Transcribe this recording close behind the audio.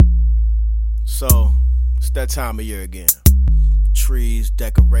So, it's that time of year again. Trees,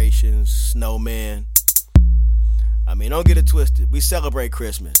 decorations, snowmen. I mean, don't get it twisted. We celebrate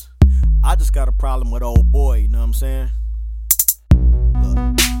Christmas. I just got a problem with old boy, you know what I'm saying? Look,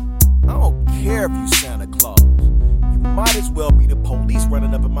 I don't care if you Santa Claus. You might as well be the police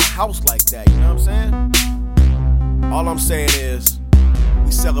running up in my house like that, you know what I'm saying? All I'm saying is,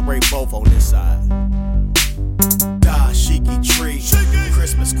 we celebrate both on this side. Dashiki tree,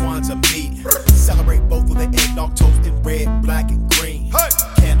 Christmas Kwanzaa meat. Celebrate both with an eggnog toasted red, black, and green. Hey.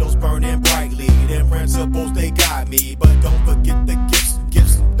 Candles burning brightly, them principles they guide me. But don't forget the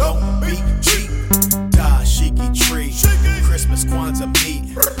gifts don't be cheap. Dashiki tree, Christmas Kwanzaa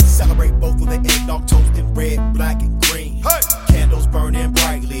meat. Celebrate both with an eggnog toasted red, black, and green. Hey. Candles burning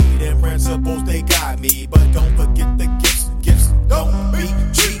brightly, them principles they guide me. But don't forget the gifts don't be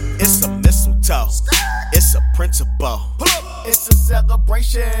cheap. It's a mistletoe, it's a principle, it's a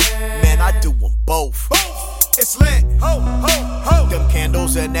celebration. Man, I do them both. It's lit, ho, ho, ho. Them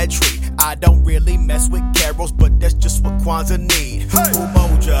candles in that tree. I don't really mess with carols, but that's just what Kwanzaa need. Hey.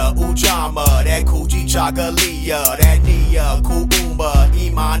 Umoja, Ujama, that Kuji Chagalia, that Nia, Kuumba,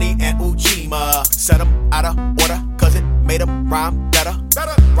 Imani, and Ujima. Set them out of order, cause it made them rhyme better.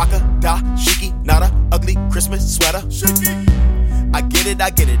 Rocka, da, shiki, nada, ugly Christmas sweater. Shiki. I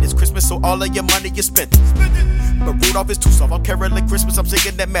get it, it's Christmas, so all of your money you spend it. But Rudolph is too soft, I'm caroling Christmas, I'm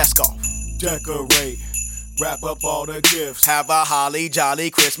singing that mask off. Decorate, wrap up all the gifts. Have a holly jolly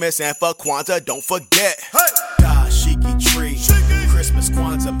Christmas, and for Kwanzaa, don't forget. Hey. Dashiki tree, Christmas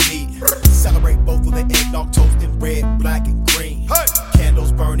Kwanzaa meat. Celebrate both with an eggnog toasted red, black, and green. Hey.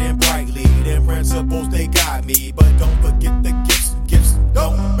 Candles burning brightly, them principles they guide me. But don't forget the gifts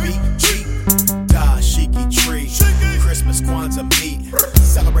don't be cheap. Dashiki tree, Christmas Kwanzaa meat.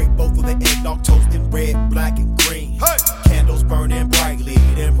 Celebrate both with an eggnog toasted red, black, and green. Hey. Candles burning brightly,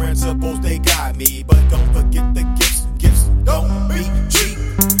 them principles they guide me. But don't forget the gifts don't be cheap.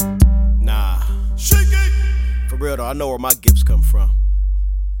 Nah, for real though, I know where my gifts come from.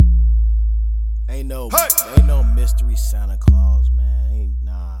 Ain't no mystery Santa Claus, man.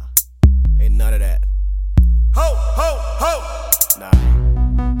 Ain't none of that. Ho, ho, ho.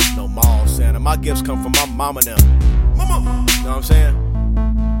 Nah, no mall Santa. My gifts come from my mama now. Mama, you know what I'm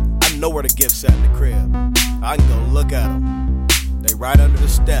saying? I know where the gifts at in the crib. I can go look at them. They right under the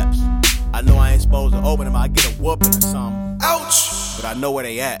steps. I know I ain't supposed to open them. I get a whooping or something. Ouch! But I know where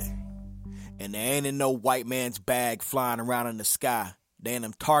they at. And they ain't in no white man's bag flying around in the sky. They in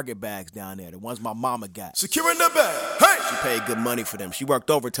them Target bags down there. The ones my mama got. Securing the bag. Hey! She paid good money for them. She worked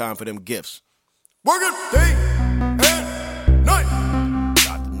overtime for them gifts. Working day and night.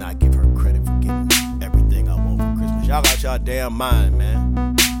 Got to not give her credit for getting everything I want for Christmas. Y'all got y'all damn mind,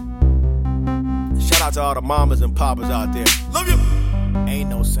 man. Shout out to all the mamas and papas out there. Love you. Ain't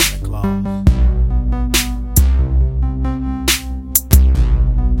no Santa Claus.